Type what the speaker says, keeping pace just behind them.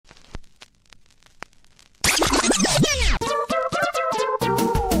Hey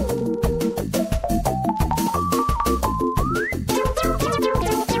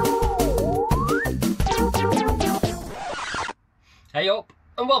up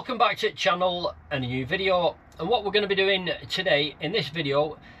and welcome back to the channel and a new video. And what we're going to be doing today in this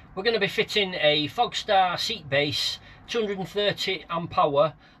video, we're going to be fitting a Fogstar Seatbase 230 amp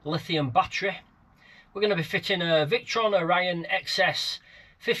hour lithium battery. We're going to be fitting a Victron Orion XS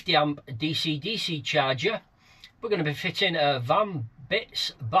 50 amp DC-DC charger. We're going to be fitting a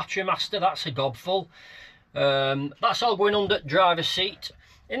VanBits Battery Master, that's a gobful. That's all going under driver's seat.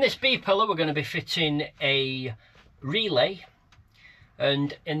 In this B pillar we're going to be fitting a relay.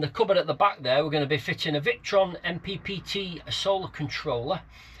 And in the cupboard at the back there, we're going to be fitting a Victron MPPT solar controller.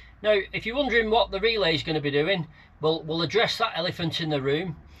 Now, if you're wondering what the relay is going to be doing, we'll address that elephant in the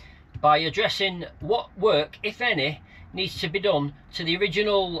room by addressing what work, if any, needs to be done to the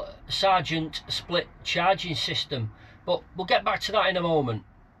original Sargent split charging system. But we'll get back to that in a moment.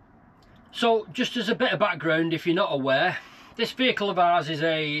 So, just as a bit of background, if you're not aware, this vehicle of ours is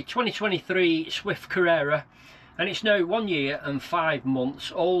a 2023 Swift Carrera. And it's now 1 year and 5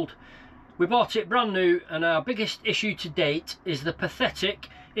 months old. We bought it brand new, and our biggest issue to date is the pathetic,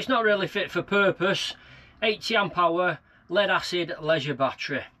 it's not really fit for purpose, 80 amp hour lead acid leisure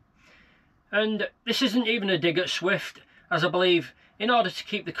battery. And this isn't even a dig at Swift, as I believe in order to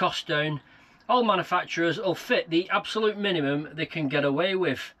keep the cost down, all manufacturers will fit the absolute minimum they can get away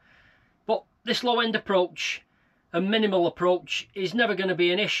with. But this low end approach and minimal approach is never going to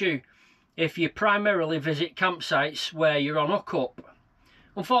be an issue if you primarily visit campsites where you're on hookup.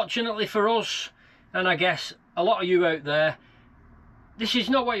 Unfortunately for us, and I guess a lot of you out there, this is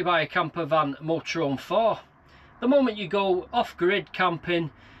not what you buy a camper van motorhome for. The moment you go off-grid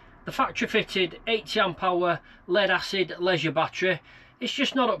camping, the factory fitted 80 amp hour lead acid leisure battery, it's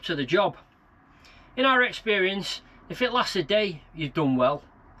just not up to the job. In our experience, if it lasts a day, you've done well.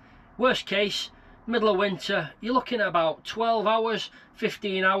 Worst case, middle of winter, you're looking at about 12 hours,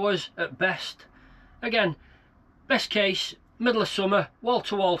 15 hours at best. Again, best case, middle of summer,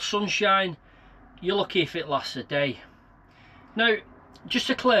 wall-to-wall sunshine, you're lucky if it lasts a day. Now, just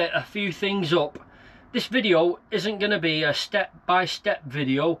to clear a few things up, this video isn't going to be a step-by-step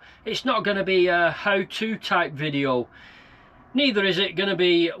video, it's not going to be a how-to type video, neither is it going to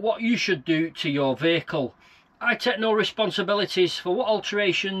be what you should do to your vehicle. I take no responsibilities for what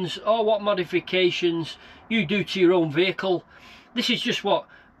alterations or what modifications you do to your own vehicle. This is just what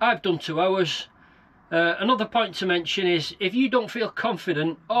I've done to ours. Another point to mention is, if you don't feel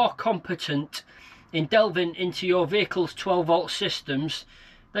confident or competent in delving into your vehicle's 12 volt systems,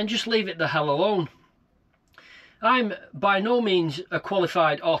 then just leave it the hell alone. I'm by no means a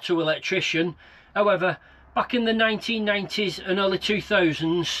qualified auto electrician. However, back in the 1990s and early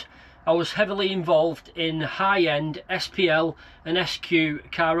 2000s, I was heavily involved in high-end SPL and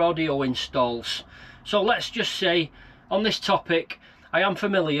SQ car audio installs. So let's just say, on this topic, I am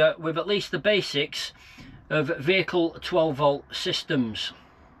familiar with at least the basics of vehicle 12 volt systems.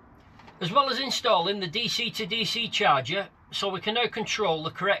 As well as installing the DC to DC charger, so we can now control the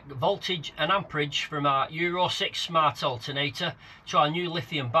correct voltage and amperage from our Euro 6 smart alternator to our new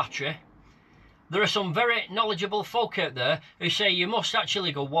lithium battery, there are some very knowledgeable folk out there who say you must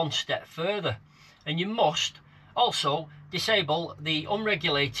actually go one step further, and you must also disable the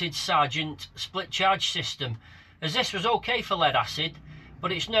unregulated Sargent split charge system, as this was okay for lead acid,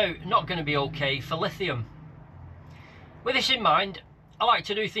 but it's now not going to be okay for lithium. With this in mind, I like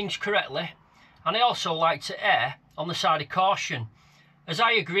to do things correctly, and I also like to err on the side of caution, as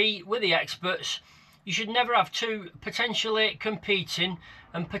I agree with the experts. You should never have two potentially competing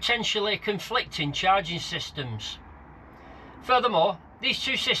and potentially conflicting charging systems. Furthermore, these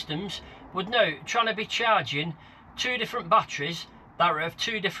two systems would now try to be charging two different batteries that are of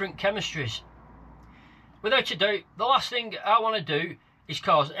two different chemistries. Without a doubt, the last thing I want to do is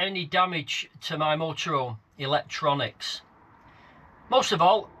cause any damage to my motorhome electronics. Most of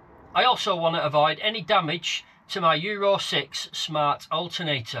all, I also want to avoid any damage to my Euro 6 smart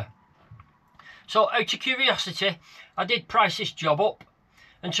alternator. So out of curiosity, I did price this job up,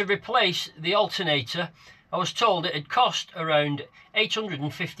 and to replace the alternator I was told it had cost around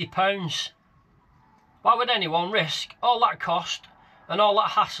 £850. Why would anyone risk all that cost and all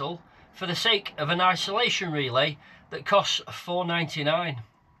that hassle for the sake of an isolation relay that costs £4.99?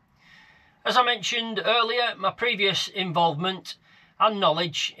 As I mentioned earlier, my previous involvement and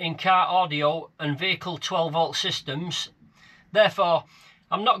knowledge in car audio and vehicle 12 volt systems, therefore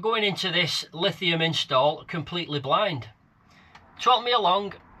I'm not going into this lithium install completely blind. To help me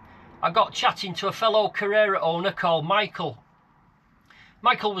along, I got chatting to a fellow Carrera owner called Michael.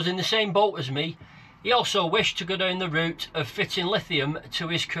 Michael was in the same boat as me. he also wished to go down the route of fitting lithium to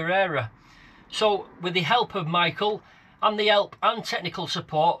his Carrera. So with the help of Michael and the help and technical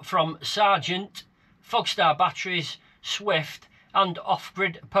support from Sargent, Fogstar Batteries, Swift and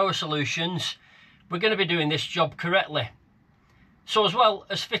Off-Grid Power Solutions, we're going to be doing this job correctly. So as well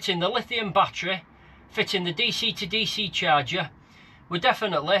as fitting the lithium battery, fitting the DC to DC charger, we're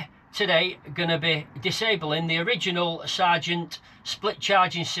definitely today going to be disabling the original Sargent split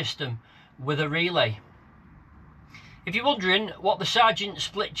charging system with a relay. If you're wondering what the Sargent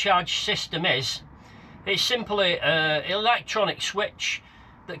split charge system is, it's simply an electronic switch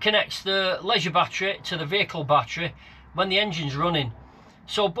that connects the leisure battery to the vehicle battery when the engine's running,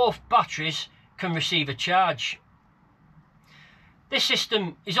 so both batteries can receive a charge. This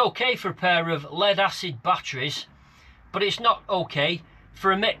system is okay for a pair of lead acid batteries, but it's not okay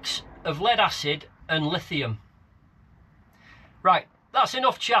for a mix of lead acid and lithium. Right, that's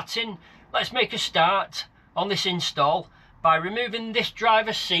enough chatting. Let's make a start on this install by removing this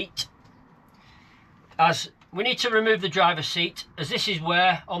driver's seat, as we need to remove the driver's seat as this is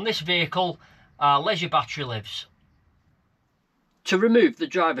where on this vehicle our leisure battery lives. To remove the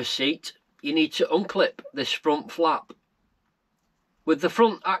driver's seat, you need to unclip this front flap. With the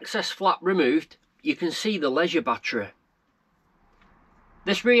front access flap removed, you can see the leisure battery.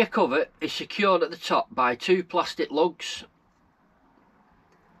 This rear cover is secured at the top by two plastic lugs.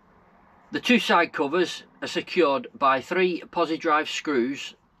 The two side covers are secured by three posi-drive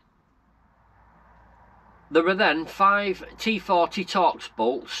screws. There are then 5 T40 Torx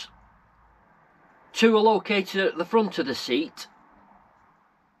bolts. 2 are located at the front of the seat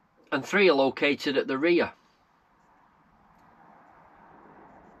and 3 are located at the rear.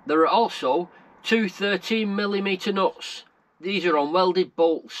 There are also 2 13mm nuts. These are on welded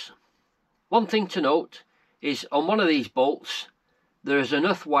bolts. One thing to note is on one of these bolts there is an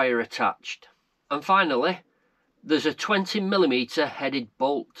earth wire attached, and finally there's a 20mm headed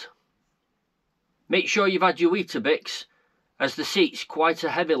bolt. Make sure you've had your Weetabix, as the seat's quite a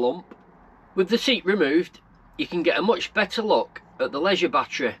heavy lump. With the seat removed, you can get a much better look at the leisure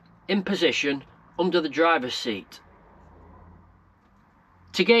battery in position under the driver's seat.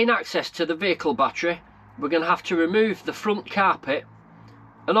 To gain access to the vehicle battery, we're going to have to remove the front carpet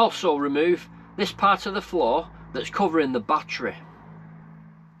and also remove this part of the floor that's covering the battery.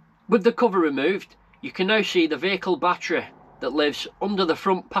 With the cover removed, you can now see the vehicle battery that lives under the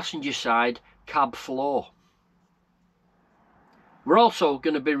front passenger side cab floor. We're also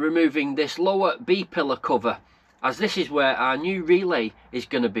going to be removing this lower B-pillar cover, as this is where our new relay is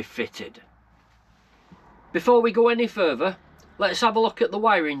going to be fitted. Before we go any further, let's have a look at the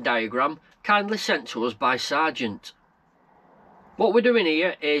wiring diagram kindly sent to us by Sargent. What we're doing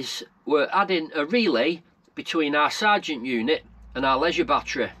here is we're adding a relay between our Sargent unit and our leisure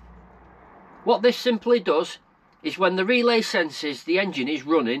battery. What this simply does is when the relay senses the engine is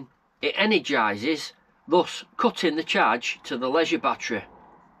running, it energises, thus cutting the charge to the leisure battery.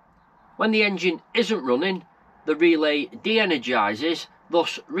 When the engine isn't running, the relay de-energises,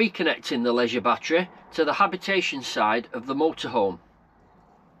 thus reconnecting the leisure battery to the habitation side of the motorhome.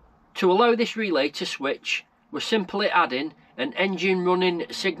 To allow this relay to switch, we're simply adding an engine running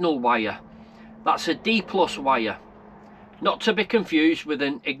signal wire. That's a D+ wire, not to be confused with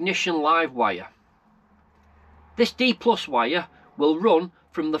an ignition live wire. This D+ wire will run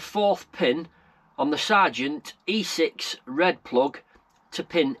from the 4th pin on the Sargent E6 red plug to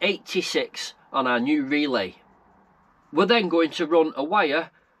pin 86 on our new relay. We're then going to run a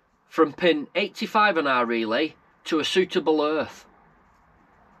wire from pin 85 on our relay to a suitable earth.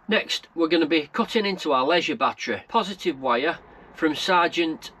 Next, we're going to be cutting into our leisure battery positive wire from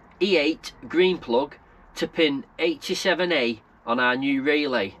Sargent E8 green plug to pin 87A on our new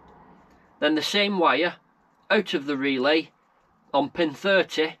relay. Then the same wire out of the relay on pin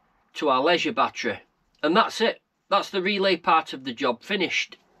 30 to our leisure battery. And that's it. That's the relay part of the job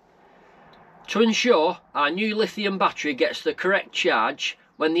finished. To ensure our new lithium battery gets the correct charge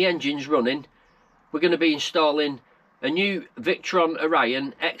when the engine's running, we're going to be installing a new Victron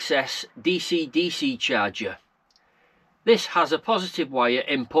Orion XS DC-DC charger. This has a positive wire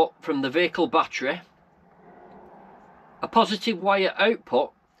input from the vehicle battery, a positive wire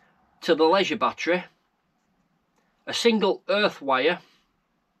output to the leisure battery, a single earth wire,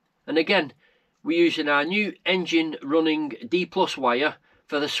 and again we're using our new engine running D+ wire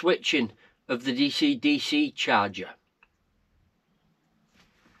for the switching of the DC-DC charger.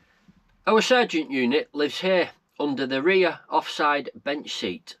 Our Sargent unit lives here under the rear offside bench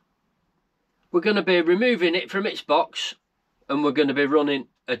seat. We're going to be removing it from its box, and we're going to be running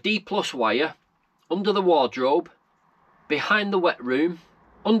a D+ wire under the wardrobe, behind the wet room,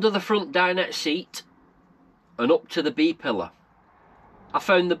 under the front dinette seat, and up to the B pillar. I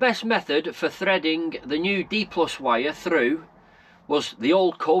found the best method for threading the new D+ wire through was the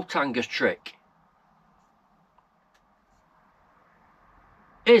old coat hanger trick.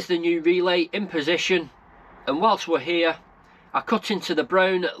 Here's the new relay in position, and whilst we're here, I cut into the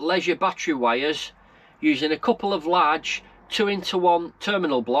brown leisure battery wires using a couple of large 2-into-1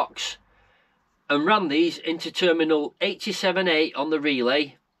 terminal blocks and ran these into terminal 87A on the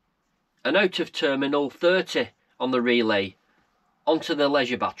relay and out of terminal 30 on the relay onto the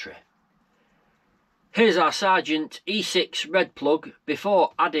leisure battery. Here's our Sargent E6 red plug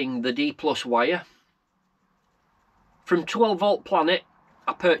before adding the D+ wire. From 12V Planet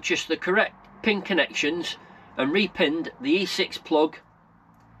I purchased the correct pin connections and repinned the E6 plug,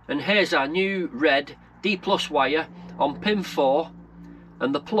 and here's our new red D+ wire on pin 4,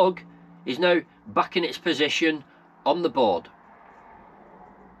 and the plug is now back in its position on the board.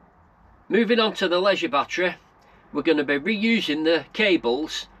 Moving on to the leisure battery, we're going to be reusing the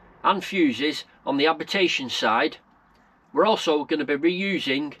cables and fuses on the habitation side. We're also going to be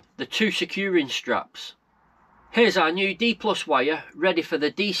reusing the 2 securing straps. Here's our new D+ wire ready for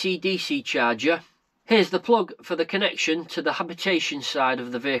the DC-DC charger. Here's the plug for the connection to the habitation side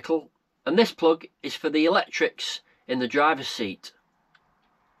of the vehicle, and this plug is for the electrics in the driver's seat.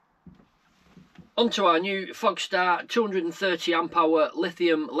 Onto our new Fogstar 230 Ah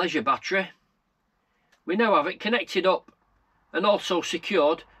lithium leisure battery. We now have it connected up and also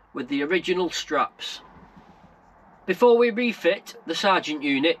secured with the original straps. Before we refit the Sargent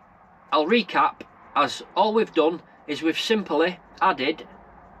unit, I'll recap, as all we've done is we've simply added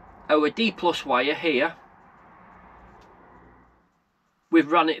our D+ wire here.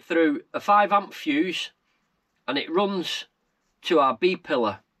 We've run it through a 5A fuse and it runs to our B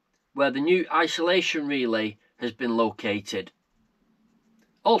pillar where the new isolation relay has been located.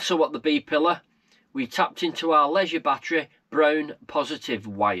 Also at the B pillar we tapped into our leisure battery brown positive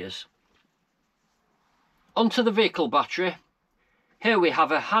wires. Onto the vehicle battery. Here we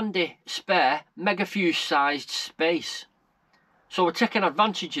have a handy spare mega fuse sized space. So we're taking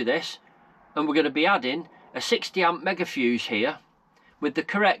advantage of this, and we're going to be adding a 60A mega fuse here with the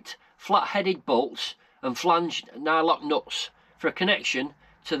correct flat headed bolts and flanged nylock nuts for a connection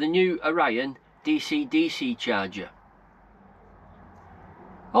to the new Orion DC-DC charger.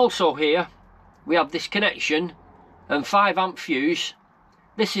 Also here we have this connection and 5A fuse.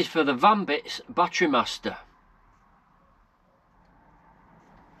 This is for the VanBits Battery Master.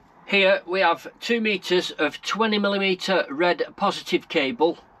 Here we have 2 meters of 20mm red positive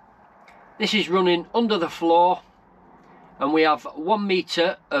cable. This is running under the floor, and we have 1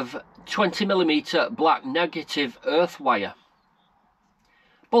 meter of 20mm black negative earth wire.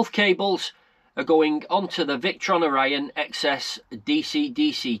 Both cables are going onto the Victron Orion XS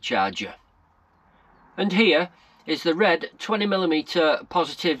DC-DC charger. And here is the red 20mm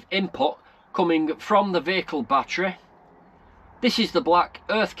positive input coming from the vehicle battery. This is the black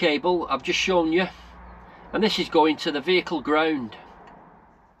earth cable I've just shown you, and this is going to the vehicle ground.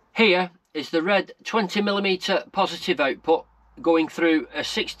 Here is the red 20mm positive output going through a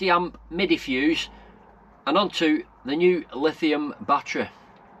 60A MIDI fuse and onto the new lithium battery.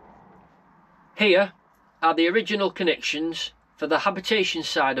 Here are the original connections for the habitation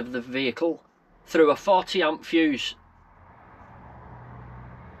side of the vehicle through a 40A fuse.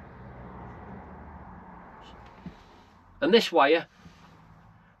 And this wire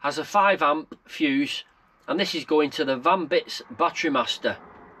has a 5A fuse, and this is going to the VanBits Battery Master.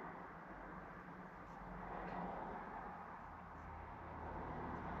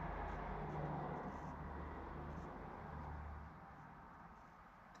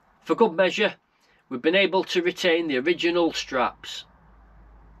 For good measure, we've been able to retain the original straps.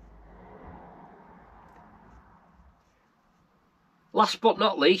 Last but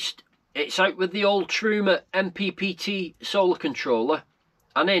not least, it's out with the old Truma MPPT solar controller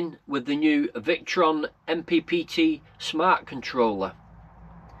and in with the new Victron MPPT smart controller.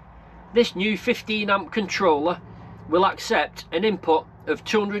 This new 15A controller will accept an input of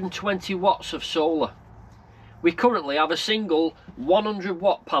 220 watts of solar. We currently have a single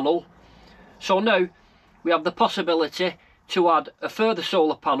 100-watt panel, so now we have the possibility to add a further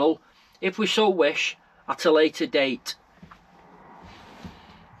solar panel if we so wish at a later date.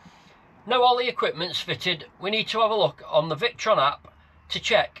 Now all the equipment's fitted, we need to have a look on the Victron app to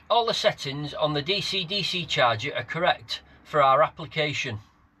check all the settings on the DC-DC charger are correct for our application.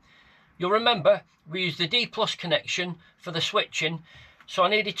 You'll remember we used the D+ connection for the switching, so I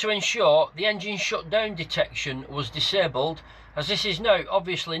needed to ensure the engine shutdown detection was disabled, as this is now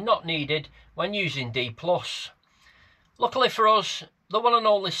obviously not needed when using D+. Luckily for us, the one and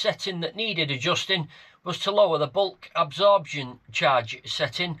only setting that needed adjusting was to lower the bulk absorption charge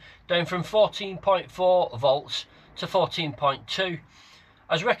setting down from 14.4 volts to 14.2,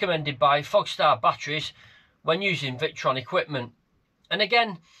 as recommended by Fogstar batteries when using Victron equipment. And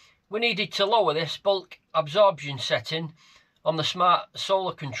again, we needed to lower this bulk absorption setting on the smart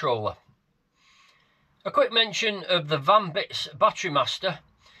solar controller. A quick mention of the VanBits Battery Master.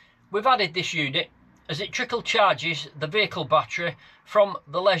 We've added this unit as it trickle charges the vehicle battery from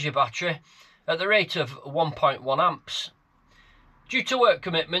the leisure battery at the rate of 1.1 amps. Due to work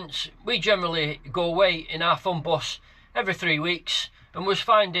commitments, we generally go away in our fun bus every 3 weeks, and was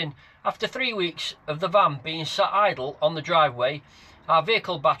finding after 3 weeks of the van being sat idle on the driveway, our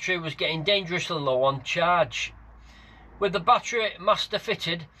vehicle battery was getting dangerously low on charge. With the Battery Master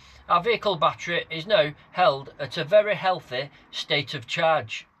fitted, our vehicle battery is now held at a very healthy state of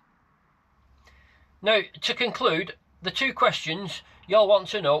charge. Now, to conclude, the two questions you'll want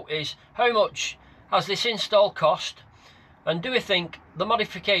to know is, how much has this install cost, and do we think the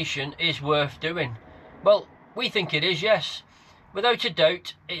modification is worth doing? Well, we think it is, yes. Without a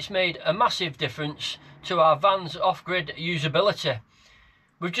doubt, it's made a massive difference to our van's off-grid usability.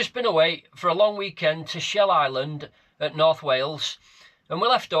 We've just been away for a long weekend to Shell Island at North Wales, and we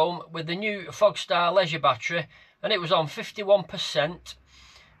left home with the new Fogstar leisure battery, and it was on 51%.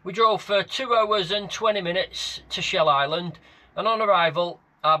 We drove for 2 hours and 20 minutes to Shell Island, and on arrival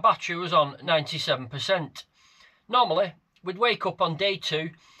our battery was on 97%. Normally we'd wake up on day 2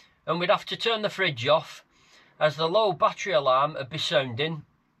 and we'd have to turn the fridge off as the low battery alarm would be sounding,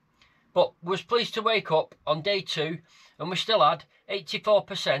 but was pleased to wake up on day 2 and we still had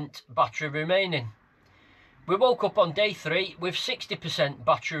 84% battery remaining. We woke up on day 3 with 60%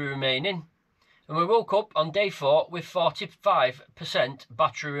 battery remaining, and we woke up on day 4 with 45%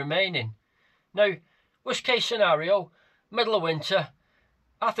 battery remaining. Now, worst case scenario, middle of winter,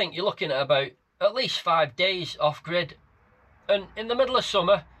 I think you're looking at about at least 5 days off grid, and in the middle of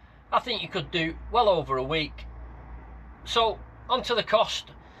summer I think you could do well over a week. So onto the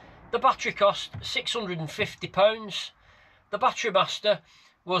cost. The battery cost £650. The Battery Master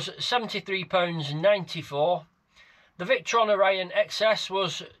was £73.94. The Victron Orion XS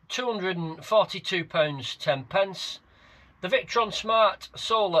was £242.10. The Victron Smart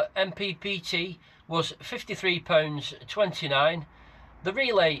Solar MPPT was £53.29. The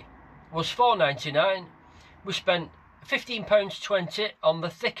relay was £4.99. We spent £15.20 on the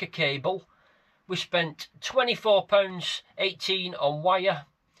thicker cable. We spent £24.18 on wire.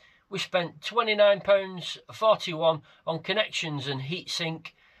 We spent £29.41 on connections and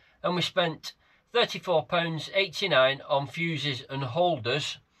heatsink, and we spent £34.89 on fuses and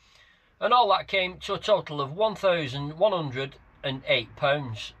holders, and all that came to a total of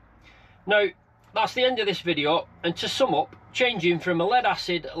 £1,108. Now, that's the end of this video, and to sum up, changing from a lead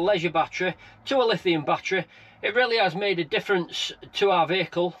acid leisure battery to a lithium battery, it really has made a difference to our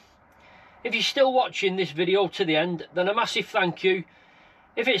vehicle. If you're still watching this video to the end, then a massive thank you.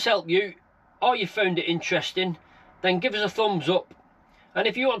 If it's helped you or you found it interesting, then give us a thumbs up. And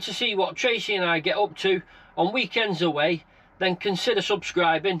if you want to see what Tracy and I get up to on weekends away, then consider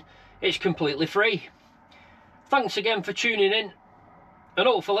subscribing. It's completely free. Thanks again for tuning in, and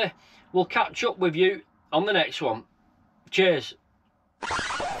hopefully we'll catch up with you on the next one. Cheers.